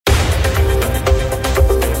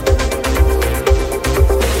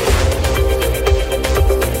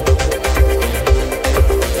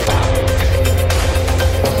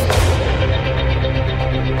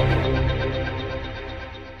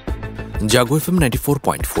জাগো FM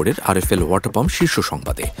 94.4 এর RFL water pump শীর্ষ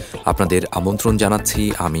সংবাদে আপনাদের আমন্ত্রণ জানাচ্ছি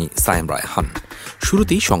আমি সায়েম রায়হান।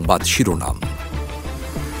 শুরুতেই সংবাদ শিরোনাম।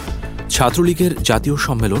 ছাত্রলীগের জাতীয়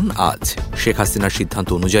সম্মেলন আজ, শেখ হাসিনার সিদ্ধান্ত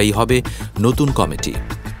অনুযায়ী হবে নতুন কমিটি।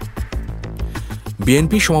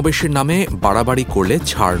 বিএনপি সমাবেশের নামে বাড়াবাড়ি করলে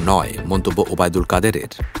ছাড় নয়, মন্তব্য ওবায়দুল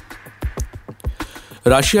কাদেরের।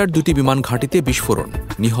 রাশিয়ার দুটি বিমান ঘাঁটিতে বিস্ফোরণ,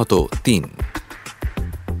 নিহত ৩।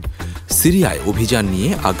 সিরিয়ায় অভিযান নিয়ে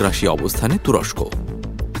আগ্রাসী অবস্থানে তুরস্ক।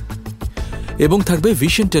 এবং থাকবে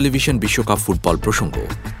ভিশন টেলিভিশন বিশ্বকাপ ফুটবল প্রসঙ্গ।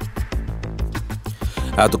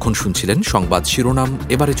 এতক্ষণ শুনছিলেন সংবাদ শিরোনাম,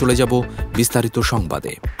 এবারে চলে যাব বিস্তারিত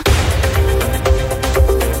সংবাদে।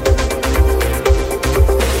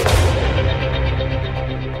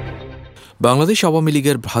 বাংলাদেশ আওয়ামী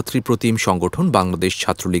লীগের ভ্রাতৃপ্রতিম সংগঠন বাংলাদেশ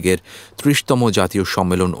ছাত্রলীগের ৩০তম জাতীয়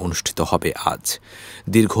সম্মেলন অনুষ্ঠিত হবে আজ।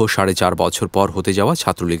 দীর্ঘ ৪.৫ বছর পর হতে যাওয়া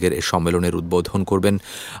ছাত্রলীগের এ সম্মেলনের উদ্বোধন করবেন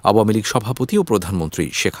আওয়ামী লীগ সভাপতি ও প্রধানমন্ত্রী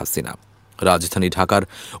শেখ হাসিনা। রাজধানী ঢাকার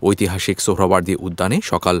ঐতিহাসিক সোহরাওয়ার্দী উদ্যানে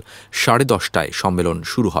সকাল 10:30টায় সম্মেলন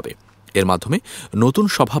শুরু হবে। এর মাধ্যমে নতুন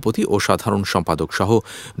সভাপতি ও সাধারণ সম্পাদক সহ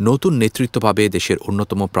নতুন নেতৃত্ব পাবে দেশের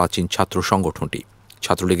অন্যতম প্রাচীন ছাত্র সংগঠনটি।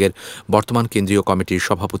 ছাত্রলীগের বর্তমান কেন্দ্রীয় কমিটির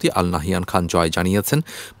সভাপতি আল নাহিয়ান খান জয় জানিয়েছেন,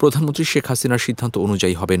 প্রধানমন্ত্রী শেখ হাসিনার সিদ্ধান্ত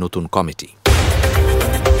অনুযায়ী হবে নতুন কমিটি।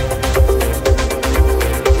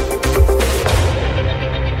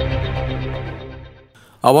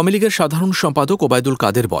 আওয়ামী লীগের সাধারণ সম্পাদক ওবায়দুল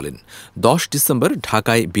কাদের বলেন, 10 ডিসেম্বর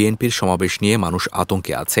ঢাকায় বিএনপির সমাবেশ নিয়ে মানুষ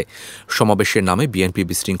আতঙ্কে আছে। সমাবেশের নামে বিএনপি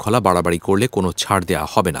বিশৃঙ্খলা বাড়াবাড়ি করলে কোনো ছাড় দেয়া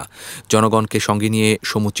হবে না। জনগণকে সঙ্গে নিয়ে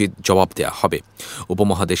সমুচিত জবাব দেয়া হবে।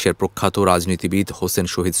 উপমহাদেশের প্রখ্যাত রাজনীতিবিদ হোসেন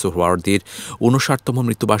শহীদ সোহরাওয়ার্দীর 59তম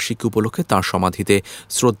মৃত্যুবার্ষিকী উপলক্ষে তাঁর সমাধিতে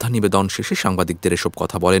শ্রদ্ধা নিবেদন শেষে সাংবাদিকদের এসব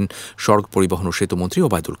কথা বলেন সড়ক পরিবহন ও সেতুমন্ত্রী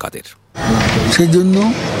ওবায়দুল কাদের। সেজন্য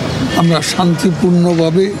আমরা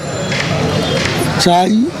শান্তিপূর্ণভাবে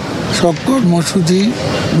চাই সব কর্মসূচি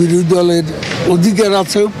বিরোধী দলের অধিকার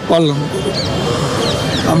আছে পালন করে।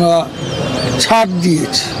 আমরা ছাড়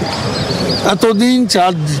দিয়েছি, এতদিন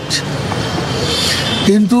ছাড় দিচ্ছি,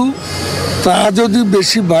 কিন্তু তারা যদি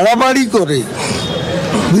বেশি বাড়াবাড়ি করে,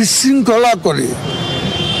 বিশৃঙ্খলা করে,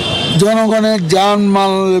 জনগণের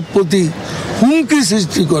জানমালের প্রতি হুমকি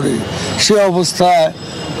সৃষ্টি করে, সে অবস্থায়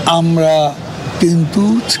আমরা কিন্তু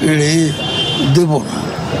ছেড়ে দেব না,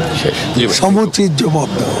 সমুচিত জবাব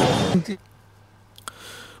দেব।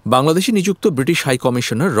 বাংলাদেশে নিযুক্ত British high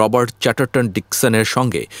commissioner Robert Chatterton ডিকসনের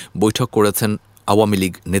সঙ্গে বৈঠক করেছেন আওয়ামী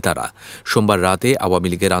লীগ নেতারা। সোমবার রাতে আওয়ামী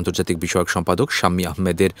লীগের আন্তর্জাতিক বিষয়ক সম্পাদক শাম্মী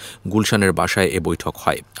আহমেদের গুলশানের বাসায় এ বৈঠক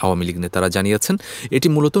হয়। আওয়ামী লীগ নেতারা জানিয়েছেন, এটি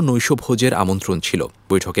মূলত নৈশভোজের আমন্ত্রণ ছিল।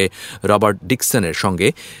 বৈঠকে রবার্ট ডিকসনের সঙ্গে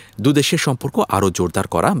দুদেশের সম্পর্ক আরও জোরদার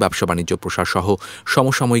করা, ব্যবসা বাণিজ্য প্রসার সহ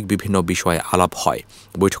সমসাময়িক বিভিন্ন বিষয়ে আলাপ হয়।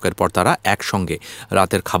 বৈঠকের পর তারা একসঙ্গে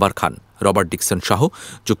রাতের খাবার খান। রবার্ট ডিকসন সহ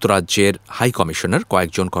যুক্তরাজ্যের হাই কমিশনার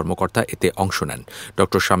কয়েকজন কর্মকর্তা এতে অংশ নেন। ড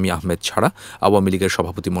শাম্মী আহমেদ ছাড়া আওয়ামী লীগের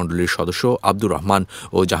সভাপতিমণ্ডলীর সদস্য আব্দুর রহমান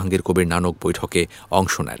ও জাহাঙ্গীর কবির নানক বৈঠকে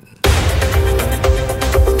অংশ নেন।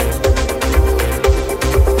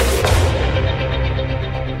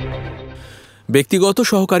 ব্যক্তিগত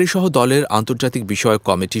সহকারী সহ দলের আন্তর্জাতিক বিষয়ক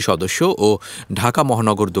কমিটি সদস্য ও ঢাকা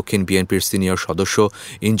মহানগর দক্ষিণ বিএনপির সিনিয়র সদস্য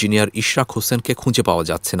ইঞ্জিনিয়ার ইশরাক হোসেনকে খুঁজে পাওয়া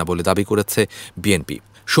যাচ্ছে না বলে দাবি করেছে বিএনপি।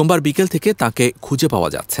 সোমবার বিকেল থেকে তাকে খুঁজে পাওয়া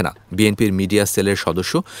যাচ্ছে না। বিএনপির মিডিয়া সেলের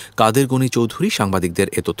সদস্য কাদের গনি চৌধুরী সাংবাদিকদের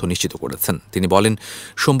এ তথ্য নিশ্চিত করেছেন। তিনি বলেন,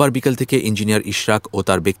 সোমবার বিকেল থেকে ইঞ্জিনিয়ার ইশরাক ও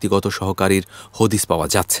তার ব্যক্তিগত সহকারীর হদিস পাওয়া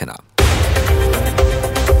যাচ্ছে না।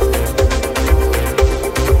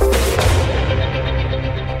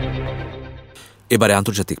 এবারে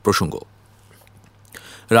আন্তর্জাতিক প্রসঙ্গ।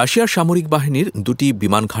 রাশিয়ার সামরিক বাহিনীর দুটি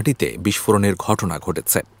বিমান ঘাঁটিতে বিস্ফোরণের ঘটনা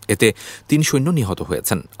ঘটেছে। এতে ৩ সৈন্য নিহত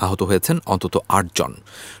হয়েছেন, আহত হয়েছেন অন্তত ৮ জন।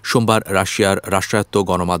 সোমবার রাশিয়ার রাষ্ট্রায়ত্ত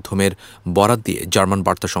গণমাধ্যমের বরাত দিয়ে জার্মান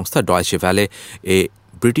বার্তা সংস্থা ডয়েচে ভ্যালে এ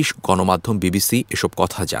ব্রিটিশ গণমাধ্যম বিবিসি এসব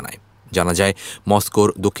কথা জানায়। জানা যায়, মস্কোর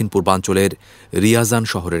দক্ষিণ পূর্বাঞ্চলের রিয়াজান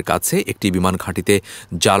শহরের কাছে একটি বিমান ঘাঁটিতে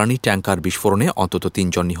জ্বালানি ট্যাঙ্কার বিস্ফোরণে অন্তত ৩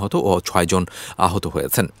 জন নিহত ও ৬ জন আহত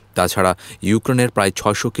হয়েছেন। তাছাড়া ইউক্রেনের প্রায়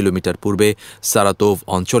 ৬০০ কিলোমিটার পূর্বে সারাতোভ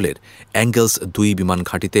অঞ্চলের অ্যাঙ্গেলস ২ বিমান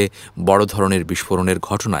ঘাঁটিতে বড় ধরনের বিস্ফোরণের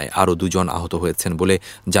ঘটনায় আরও ২ জন আহত হয়েছেন বলে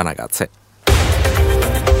জানা গেছে।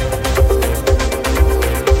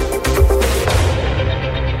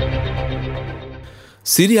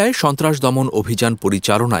 সিরিয়ায় সন্ত্রাস দমন অভিযান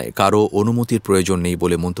পরিচালনায় কারও অনুমতির প্রয়োজন নেই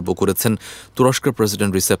বলে মন্তব্য করেছেন তুরস্কের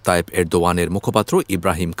প্রেসিডেন্ট রিসেপ তাইপ এরদোয়ানের মুখপাত্র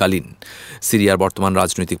ইব্রাহিম কালিন। সিরিয়ার বর্তমান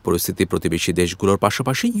রাজনৈতিক পরিস্থিতি প্রতিবেশী দেশগুলোর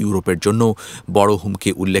পাশাপাশি ইউরোপের জন্য বড়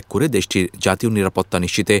হুমকি উল্লেখ করে দেশটির জাতীয় নিরাপত্তা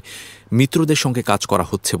নিশ্চিতে মিত্রদের সঙ্গে কাজ করা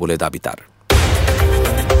হচ্ছে বলে দাবি তার।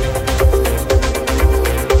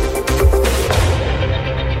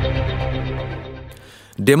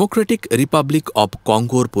 ডেমোক্রেটিক রিপাবলিক অব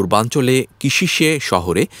কঙ্গোর পূর্বাঞ্চলে কিশিশে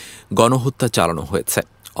শহরে গণহত্যা চালানো হয়েছে।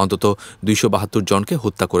 অন্তত 272 জনকে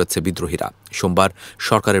হত্যা করেছে বিদ্রোহীরা। সোমবার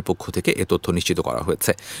সরকারের পক্ষ থেকে এ তথ্য নিশ্চিত করা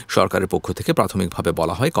হয়েছে। সরকারের পক্ষ থেকে প্রাথমিকভাবে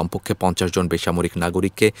বলা হয় কমপক্ষে 50 জন বেসামরিক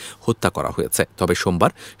নাগরিককে হত্যা করা হয়েছে। তবে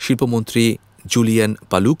সোমবার শিল্পমন্ত্রী জুলিয়ান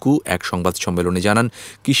পালুকু এক সংবাদ সম্মেলনে জানান,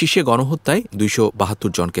 কিশিশে গণহত্যায় 272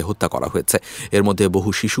 জনকে হত্যা করা হয়েছে। এর মধ্যে বহু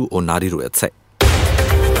শিশু ও নারী রয়েছে।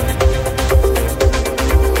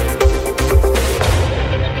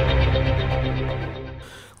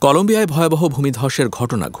 কলম্বিয়ায় ভয়াবহ ভূমিধসের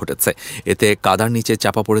ঘটনা ঘটেছে। এতে কাদার নিচে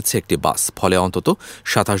চাপা পড়েছে একটি বাস, ফলে অন্তত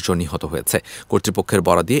 27 জন নিহত হয়েছে। কর্তৃপক্ষের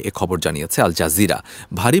বরাত দিয়ে এ খবর জানিয়েছে আল জাজিরা।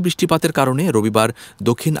 ভারী বৃষ্টিপাতের কারণে রবিবার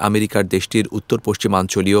দক্ষিণ আমেরিকার দেশটির উত্তর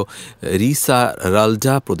পশ্চিমাঞ্চলীয়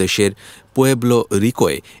রিসারালডা প্রদেশের পুয়েবলো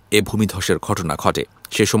রিকোয় এ ভূমিধসের ঘটনা ঘটে।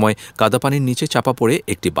 সে সময় কাদাপানির নিচে চাপা পড়ে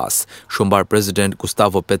একটি বাস। সোমবার প্রেসিডেন্ট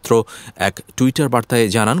গুস্তাভো পেত্রো এক টুইটার বার্তায়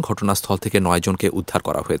জানান, ঘটনাস্থল থেকে 9 জনকে উদ্ধার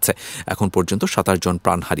করা হয়েছে। এখন পর্যন্ত 27 জন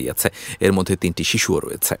প্রাণ হারিয়েছে। এর মধ্যে 3টি শিশুও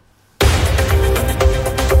রয়েছে।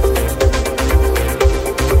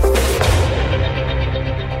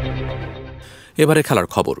 এবারে খেলার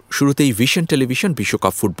খবর। শুরুতেই ভিশন টেলিভিশন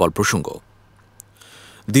বিশ্বকাপ ফুটবল প্রসঙ্গ।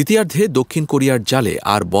 দ্বিতীয়ার্ধে দক্ষিণ কোরিয়ার জালে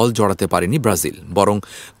আর বল জড়াতে পারেনি ব্রাজিল, বরং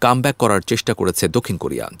কামব্যাক করার চেষ্টা করেছে দক্ষিণ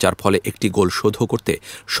কোরিয়া, যার ফলে একটি গোল শোধও করতে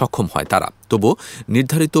সক্ষম হয় তারা। তবু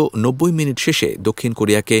নির্ধারিত 90 মিনিট শেষে দক্ষিণ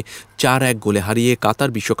কোরিয়াকে 4-1 গোলে হারিয়ে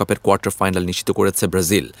কাতার বিশ্বকাপের কোয়ার্টার ফাইনাল নিশ্চিত করেছে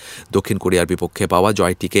ব্রাজিল। দক্ষিণ কোরিয়ার বিপক্ষে পাওয়া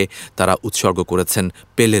জয়টিকে তারা উৎসর্গ করেছেন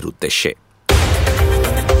পেলের উদ্দেশ্যে।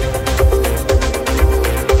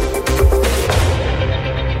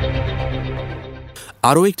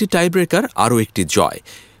 আরও একটি টাইব্রেকার, আরও একটি জয়।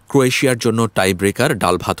 ক্রোয়েশিয়ার জন্য টাইব্রেকার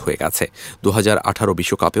ডালভাত হয়ে গেছে। 2018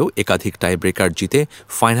 বিশ্বকাপেও একাধিক টাইব্রেকার জিতে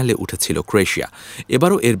ফাইনালে উঠেছিল ক্রোয়েশিয়া।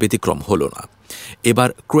 এবারও এর ব্যতিক্রম হল না। এবার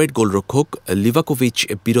ক্রোয়েট গোলরক্ষক লিভাকোভিচ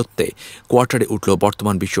বীরত্বে কোয়ার্টারে উঠল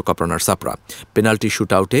বর্তমান বিশ্বকাপ রানার্স আপরা। পেনাল্টি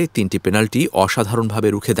শুটআউটে 3টি পেনাল্টি অসাধারণভাবে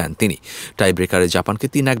রুখে দেন তিনি। টাইব্রেকারে জাপানকে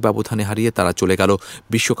 3-1 ব্যবধানে হারিয়ে তারা চলে গেল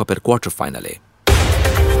বিশ্বকাপের কোয়ার্টার ফাইনালে।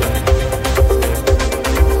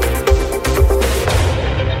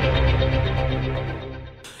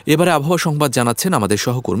 এবারে আবহাওয়া সংবাদ জানাচ্ছেন আমাদের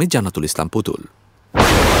সহকর্মী জান্নাতুল ইসলাম পুতুল।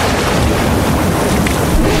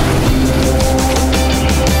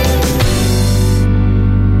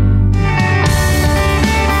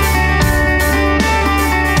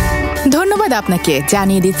 ধন্যবাদ আপনাকে।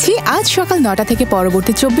 জানিয়ে দিচ্ছি আজ সকাল 9টা থেকে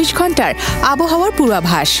পরবর্তী 24 ঘন্টার আবহাওয়ার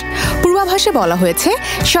পূর্বাভাস। পূর্বাভাসে বলা হয়েছে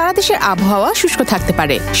সারা দেশের আবহাওয়া শুষ্ক থাকতে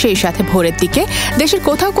পারে, সেই সাথে ভোরের দিকে দেশের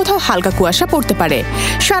কোথাও কোথাও হালকা কুয়াশা পড়তে পারে।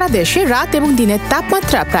 সারা দেশে রাত এবং দিনের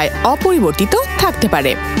তাপমাত্রা প্রায় অপরিবর্তিত থাকতে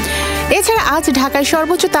পারে। এছাড়া আজ ঢাকায়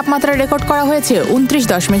সর্বোচ্চ তাপমাত্রা রেকর্ড করা হয়েছে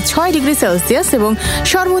 29.6 ডিগ্রি সেলসিয়াস এবং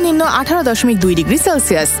সর্বনিম্ন 18.2 ডিগ্রি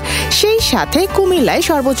সেলসিয়াস। সেই সাথে কুমিল্লায়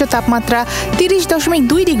সর্বোচ্চ তাপমাত্রা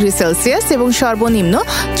 30.2 ডিগ্রি সেলসিয়াস এবং সর্বনিম্ন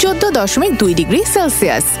 14.2 ডিগ্রি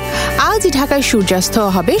সেলসিয়াস। আজ ঢাকায় সূর্যাস্ত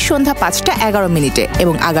হবে সন্ধ্যা 5:11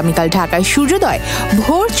 এবং আগামীকাল ঢাকায় সূর্যোদয়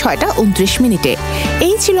ভোর 6:29।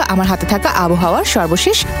 এই ছিল আমার হাতে থাকা আবহাওয়ার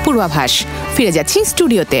সর্বশেষ পূর্বাভাস। ফিরে যাচ্ছি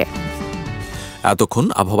স্টুডিওতে। এতক্ষণ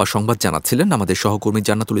আবহাওয়া সংবাদ জানাচ্ছিলেন আমাদের সহকর্মী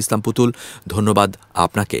জান্নাতুল ইসলাম পুতুল। ধন্যবাদ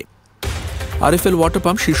আপনাকে। আরএফএল ওয়াটার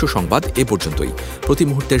পাম্প শীর্ষ সংবাদ এ পর্যন্তই। প্রতি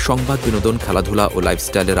মুহূর্তের সংবাদ, বিনোদন, খেলাধুলা ও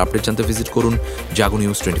লাইফস্টাইলের আপডেট জানতে ভিজিট করুন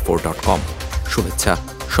jagonews24.com। শুভেচ্ছা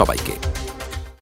সবাইকে।